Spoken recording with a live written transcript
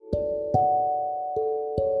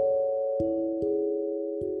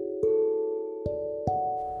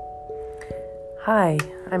Hi,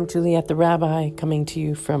 I'm Juliet the Rabbi, coming to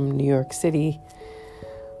you from New York City.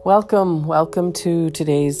 Welcome to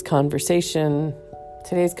today's conversation.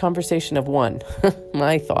 Today's conversation of one,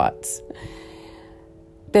 my thoughts.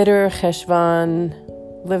 Bitter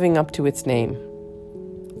Heshvan, living up to its name.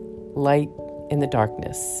 Light in the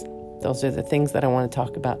darkness. Those are the things that I want to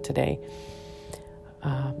talk about today.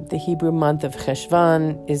 The Hebrew month of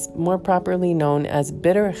Heshvan is more properly known as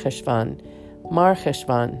Bitter Heshvan, Mar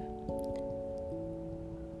Heshvan.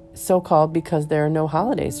 So called because there are no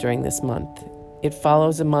holidays during this month. It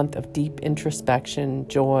follows a month of deep introspection,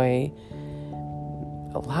 joy,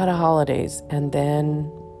 a lot of holidays, and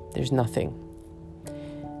then there's nothing.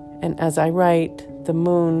 And as I write, the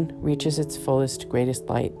moon reaches its fullest, greatest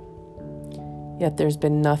light. Yet there's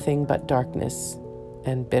been nothing but darkness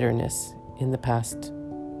and bitterness in the past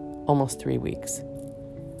almost 3 weeks.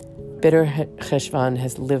 Bitter Heshvan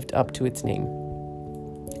has lived up to its name.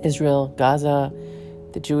 Israel, Gaza,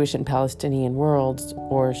 the Jewish and Palestinian worlds,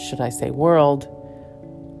 or should I say world,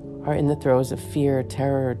 are in the throes of fear,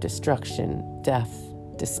 terror, destruction, death,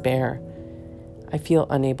 despair. I feel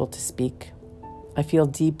unable to speak. I feel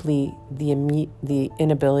deeply the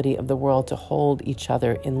inability of the world to hold each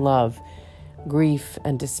other in love, grief,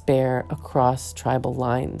 and despair across tribal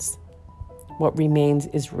lines. What remains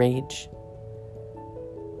is rage.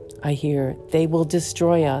 I hear, "They will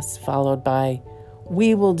destroy us," followed by,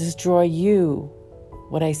 "We will destroy you."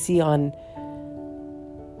 What I see on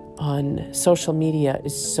social media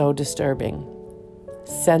is so disturbing.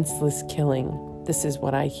 Senseless killing. This is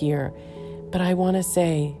what I hear. But I want to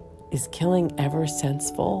say, is killing ever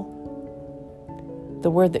senseful?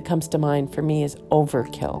 The word that comes to mind for me is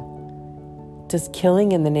overkill. Does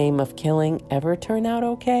killing in the name of killing ever turn out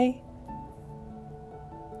okay?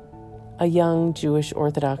 A young Jewish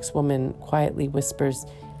Orthodox woman quietly whispers,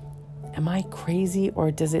 "Am I crazy,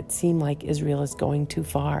 or does it seem like Israel is going too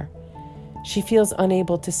far?" She feels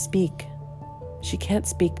unable to speak. She can't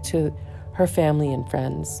speak to her family and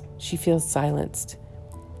friends. She feels silenced.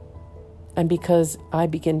 And because I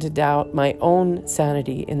begin to doubt my own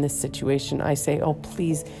sanity in this situation, I say, "Oh,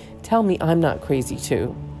 please tell me I'm not crazy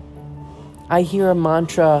too." I hear a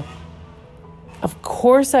mantra, "Of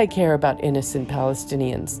course I care about innocent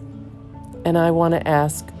Palestinians." And I want to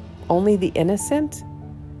ask, only the innocent?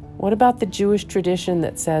 What about the Jewish tradition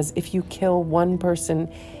that says if you kill one person,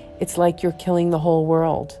 it's like you're killing the whole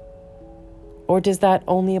world? Or does that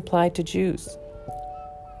only apply to Jews?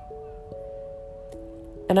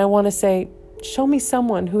 And I want to say, show me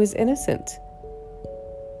someone who is innocent.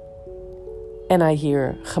 And I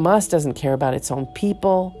hear Hamas doesn't care about its own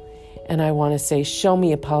people. And I want to say, show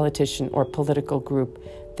me a politician or political group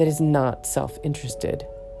that is not self-interested.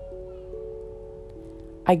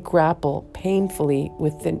 I grapple painfully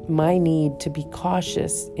with my need to be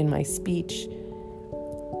cautious in my speech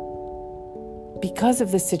because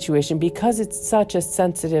of this situation, because it's such a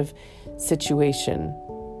sensitive situation.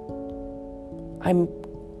 I'm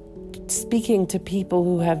speaking to people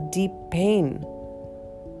who have deep pain,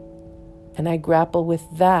 and I grapple with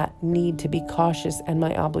that need to be cautious and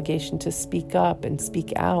my obligation to speak up and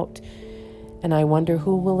speak out. And I wonder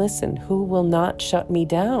who will listen, who will not shut me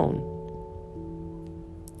down.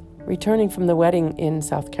 Returning from the wedding in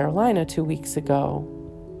South Carolina 2 weeks ago,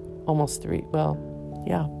 almost 3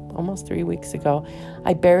 weeks ago,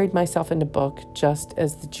 I buried myself in a book just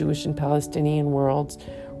as the Jewish and Palestinian worlds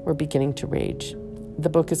were beginning to rage. The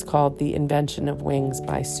book is called The Invention of Wings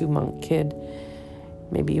by Sue Monk Kidd.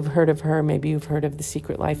 Maybe you've heard of her, maybe you've heard of The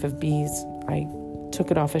Secret Life of Bees. I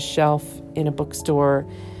took it off a shelf in a bookstore.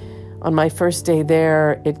 On my first day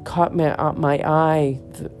there, it caught my eye,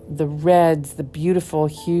 the reds, the beautiful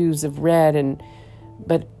hues of red,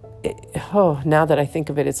 now that I think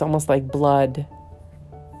of it, it's almost like blood,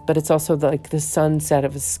 but it's also like the sunset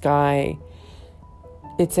of a sky.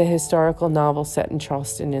 It's a historical novel set in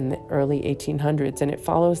Charleston in the early 1800s, and it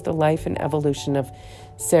follows the life and evolution of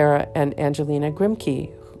Sarah and Angelina Grimke,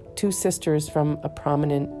 2 sisters from a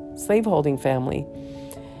prominent slaveholding family.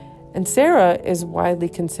 And Sarah is widely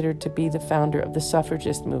considered to be the founder of the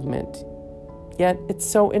suffragist movement. Yet it's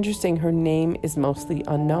so interesting, her name is mostly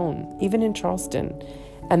unknown, even in Charleston.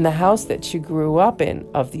 And the house that she grew up in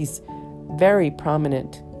of this very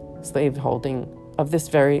prominent slaveholding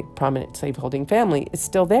family is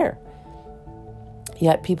still there.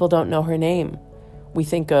 Yet people don't know her name. We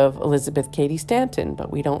think of Elizabeth Cady Stanton, but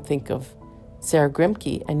we don't think of Sarah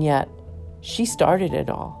Grimke, and yet she started it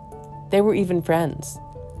all. They were even friends.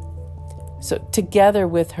 So together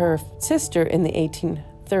with her sister in the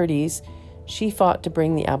 1830s, she fought to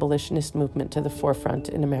bring the abolitionist movement to the forefront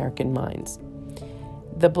in American minds.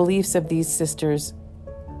 The beliefs of these sisters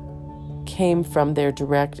came from their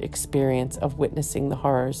direct experience of witnessing the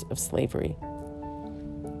horrors of slavery.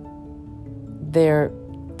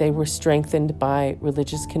 They were strengthened by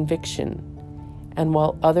religious conviction. And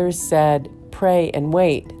while others said, pray and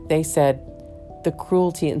wait, they said, the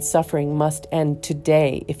cruelty and suffering must end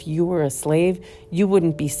today. If you were a slave, you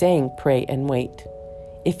wouldn't be saying pray and wait.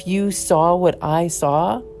 If you saw what I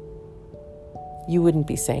saw, you wouldn't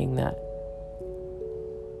be saying that.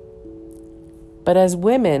 But as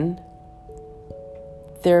women,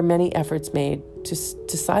 there are many efforts made to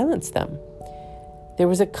silence them. There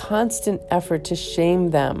was a constant effort to shame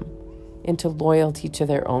them into loyalty to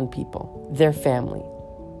their own people, their family,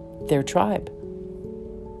 their tribe.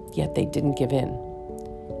 Yet they didn't give in.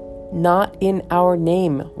 Not in our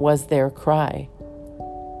name was their cry.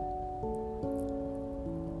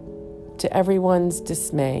 To everyone's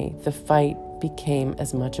dismay, the fight became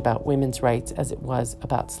as much about women's rights as it was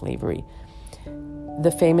about slavery.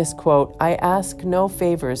 The famous quote, "I ask no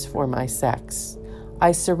favors for my sex.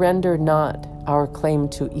 I surrender not our claim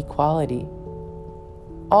to equality.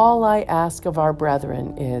 All I ask of our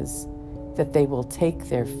brethren is that they will take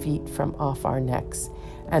their feet from off our necks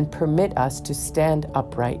and permit us to stand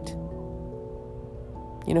upright."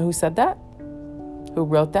 You know who said that? Who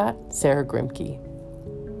wrote that? Sarah Grimke.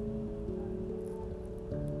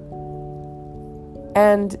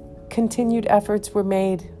 And continued efforts were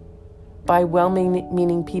made by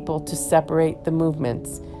well-meaning people to separate the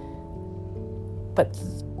movements. But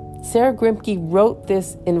Sarah Grimke wrote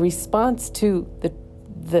this in response to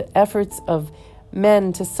the efforts of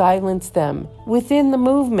men to silence them within the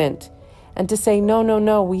movement and to say,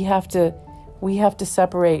 no, we have to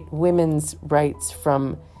separate women's rights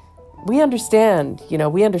from, we understand you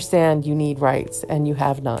need rights and you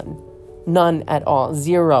have none at all,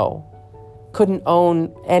 zero, couldn't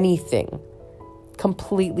own anything,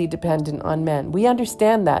 completely dependent on men. We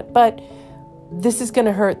understand that, but this is going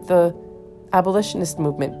to hurt the abolitionist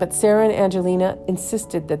movement. But Sarah and Angelina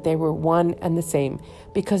insisted that they were one and the same,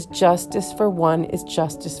 because justice for one is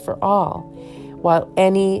justice for all. While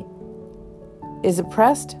any is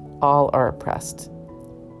oppressed, all are oppressed.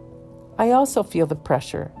 I also feel the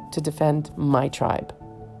pressure to defend my tribe.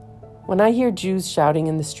 When I hear Jews shouting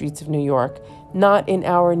in the streets of New York, not in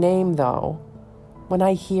our name though, when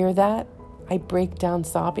I hear that, I break down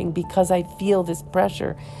sobbing because I feel this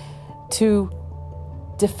pressure to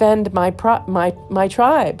defend my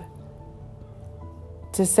tribe,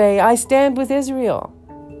 to say, I stand with Israel.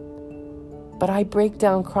 But I break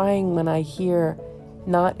down crying when I hear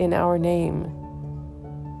not in our name.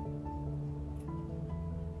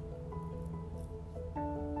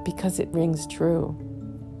 Because it rings true.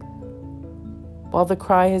 While the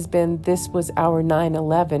cry has been, this was our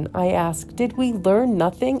 9/11, I ask, did we learn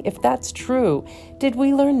nothing? If that's true, did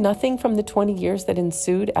we learn nothing from the 20 years that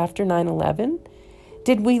ensued after 9/11?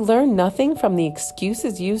 Did we learn nothing from the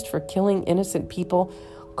excuses used for killing innocent people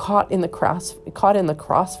caught in the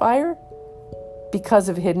crossfire because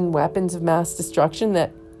of hidden weapons of mass destruction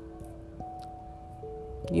that,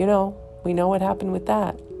 we know what happened with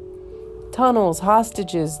that. Tunnels,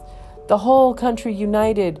 hostages, the whole country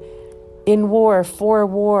united in war, for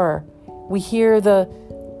war. We hear the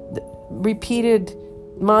repeated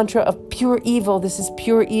mantra of pure evil. This is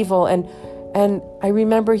pure evil. And I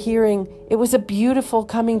remember hearing it was a beautiful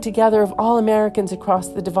coming together of all Americans across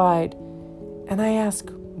the divide. And I ask,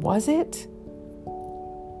 was it?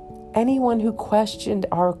 Anyone who questioned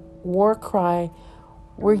our war cry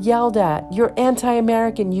were yelled at. You're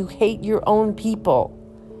anti-American. You hate your own people.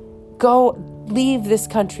 Go, leave this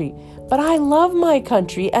country. But I love my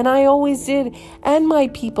country, and I always did, and my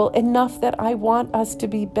people, enough that I want us to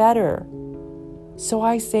be better. So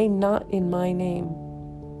I say, not in my name.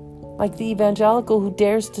 Like the evangelical who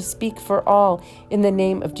dares to speak for all in the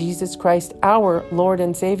name of Jesus Christ, our Lord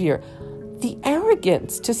and Savior. The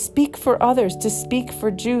arrogance to speak for others, to speak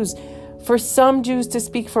for Jews, for some Jews to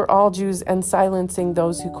speak for all Jews, and silencing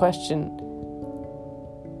those who question.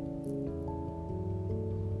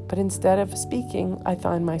 But instead of speaking, I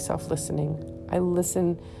find myself listening. I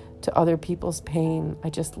listen to other people's pain. I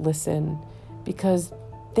just listen because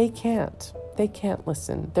they can't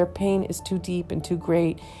listen. Their pain is too deep and too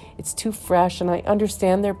great. It's too fresh, and I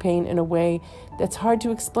understand their pain in a way that's hard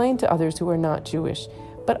to explain to others who are not Jewish.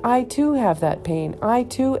 But I too have that pain. I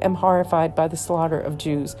too am horrified by the slaughter of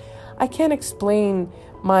Jews. I can't explain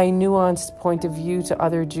my nuanced point of view to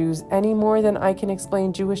other Jews any more than I can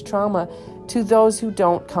explain Jewish trauma to those who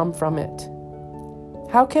don't come from it.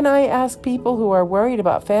 How can I ask people who are worried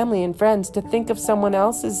about family and friends to think of someone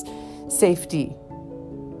else's safety?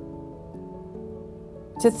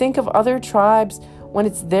 To think of other tribes when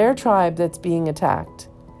it's their tribe that's being attacked?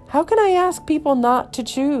 How can I ask people not to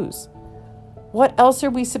choose? What else are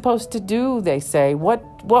we supposed to do, they say. What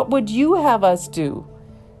would you have us do?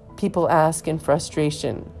 People ask in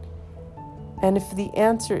frustration. And if the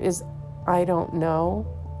answer is, I don't know,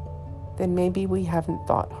 then maybe we haven't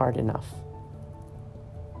thought hard enough.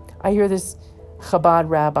 I hear this Chabad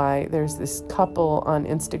rabbi, there's this couple on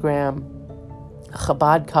Instagram, a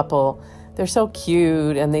Chabad couple. They're so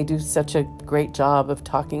cute and they do such a great job of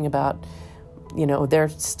talking about, their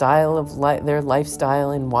style of their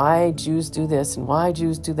lifestyle and why Jews do this and why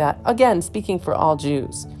Jews do that. Again, speaking for all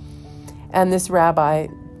Jews. And this rabbi,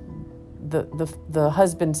 the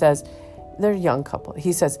husband says, they're a young couple.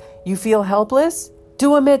 He says, you feel helpless?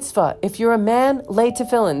 Do a mitzvah. If you're a man, lay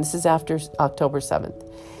tefillin. This is after October 7th.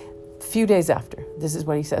 A few days after. This is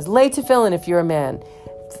what he says. Lay tefillin if you're a man.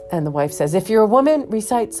 And the wife says, if you're a woman,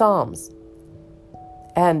 recite Psalms.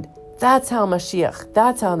 And that's how Mashiach,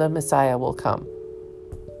 that's how the Messiah will come.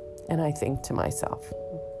 And I think to myself,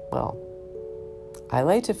 well, I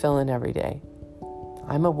lay tefillin every day.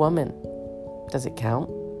 I'm a woman. Does it count?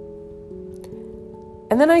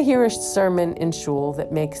 And then I hear a sermon in shul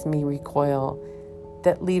that makes me recoil,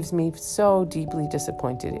 that leaves me so deeply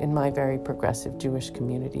disappointed in my very progressive Jewish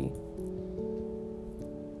community.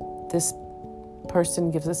 This person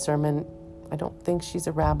gives a sermon, I don't think she's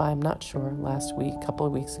a rabbi, I'm not sure, a couple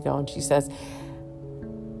of weeks ago, and she says,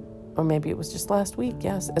 or maybe it was just last week,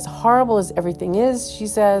 yes, as horrible as everything is, she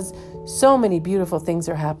says, so many beautiful things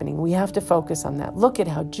are happening. We have to focus on that. Look at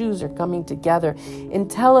how Jews are coming together in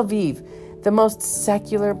Tel Aviv, the most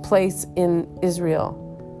secular place in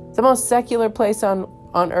Israel, the most secular place on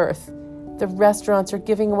earth. The restaurants are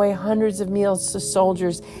giving away hundreds of meals to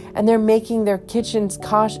soldiers, and they're making their kitchens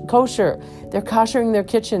kosher. They're koshering their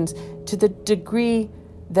kitchens to the degree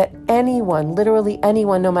that anyone, literally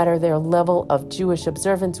anyone, no matter their level of Jewish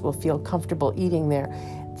observance, will feel comfortable eating there.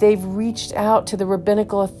 They've reached out to the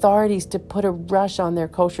rabbinical authorities to put a rush on their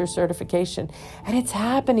kosher certification. And it's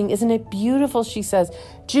happening. Isn't it beautiful, she says?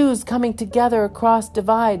 Jews coming together across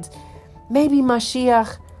divides. Maybe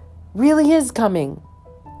Mashiach really is coming.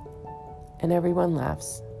 And everyone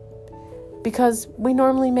laughs. Because we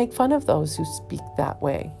normally make fun of those who speak that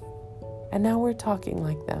way. And now we're talking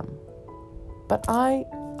like them. But I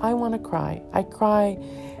want to cry. I cry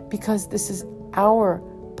because this is our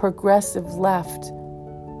progressive left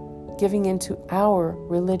giving into our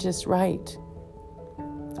religious right.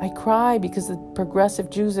 I cry because the progressive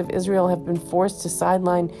Jews of Israel have been forced to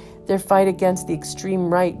sideline their fight against the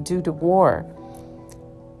extreme right due to war.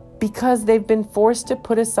 Because they've been forced to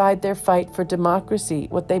put aside their fight for democracy,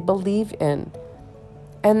 what they believe in.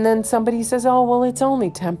 And then somebody says, oh, well, it's only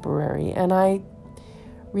temporary. And I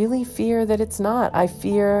really fear that it's not. I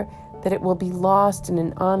fear that it will be lost in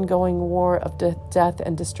an ongoing war of death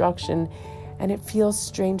and destruction. And it feels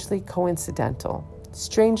strangely coincidental,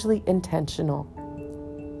 strangely intentional.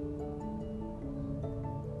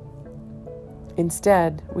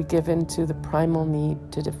 Instead, we give in to the primal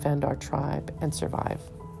need to defend our tribe and survive.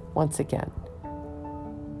 Once again,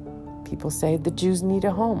 people say the Jews need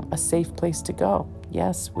a home, a safe place to go.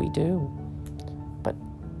 Yes, we do. But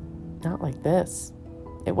not like this.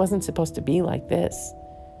 It wasn't supposed to be like this.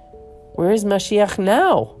 Where is Mashiach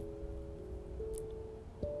now?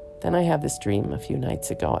 Then I have this dream a few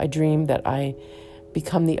nights ago. I dreamed that I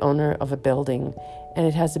become the owner of a building, and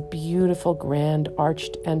it has a beautiful, grand,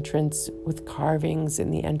 arched entrance with carvings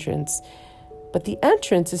in the entrance. But the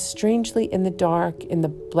entrance is strangely in the dark, in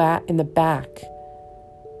the back,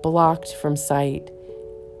 blocked from sight.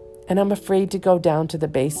 And I'm afraid to go down to the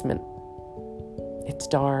basement. It's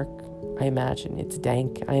dark, I imagine. It's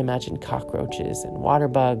dank. I imagine cockroaches and water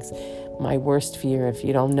bugs. My worst fear, if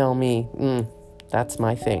you don't know me, that's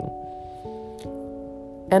my thing.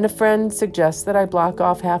 And a friend suggests that I block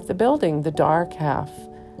off half the building, the dark half,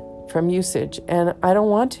 from usage. And I don't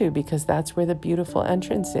want to, because that's where the beautiful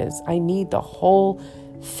entrance is. I need the whole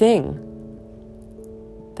thing.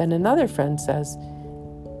 Then another friend says,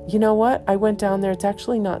 you know what? I went down there. It's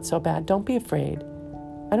actually not so bad. Don't be afraid.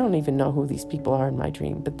 I don't even know who these people are in my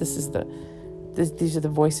dream, but these are the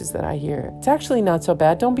voices that I hear. It's actually not so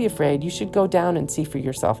bad. Don't be afraid. You should go down and see for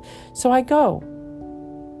yourself. So I go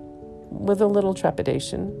with a little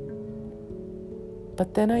trepidation.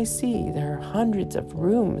 But then I see there are hundreds of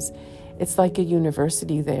rooms. It's like a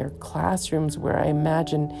university there, classrooms where I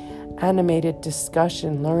imagine animated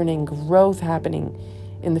discussion, learning, growth happening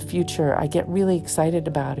in the future. I get really excited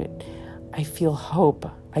about it. I feel hope.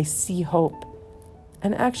 I see hope.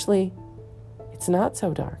 And actually, it's not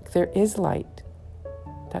so dark. There is light.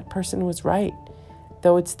 That person was right.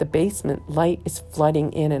 Though it's the basement, light is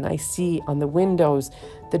flooding in, and I see on the windows,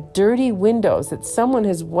 the dirty windows, that someone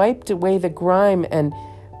has wiped away the grime and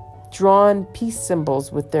drawn peace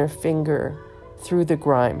symbols with their finger through the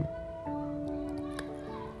grime.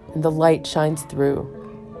 And the light shines through,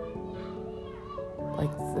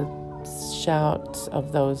 like the shouts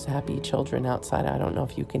of those happy children outside. I don't know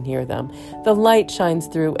if you can hear them. The light shines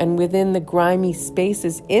through, and within the grimy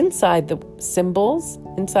spaces inside the symbols,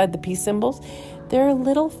 inside the peace symbols, there are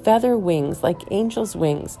little feather wings like angels'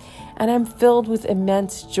 wings, and I'm filled with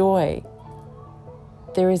immense joy.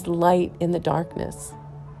 There is light in the darkness.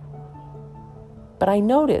 But I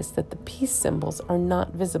notice that the peace symbols are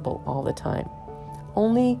not visible all the time,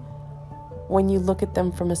 only when you look at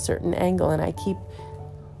them from a certain angle, and I keep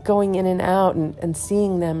going in and out and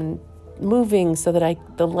seeing them and moving so that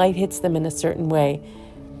the light hits them in a certain way.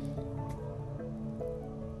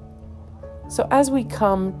 So as we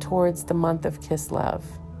come towards the month of Kislev,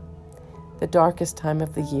 the darkest time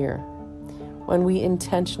of the year, when we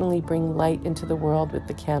intentionally bring light into the world with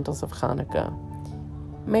the candles of Hanukkah,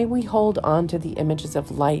 may we hold on to the images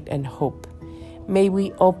of light and hope. May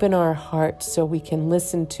we open our hearts so we can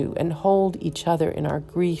listen to and hold each other in our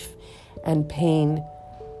grief and pain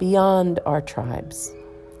beyond our tribes.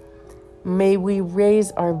 May we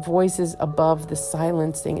raise our voices above the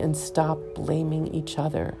silencing and stop blaming each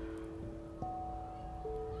other.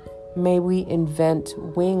 May we invent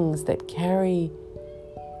wings that carry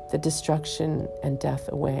the destruction and death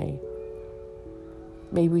away.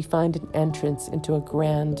 May we find an entrance into a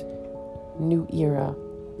grand new era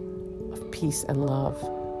of peace and love.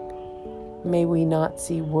 May we not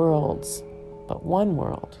see worlds, but one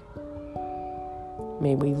world.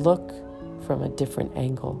 May we look from a different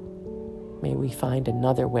angle. May we find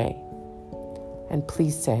another way. And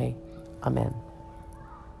please say, Amen.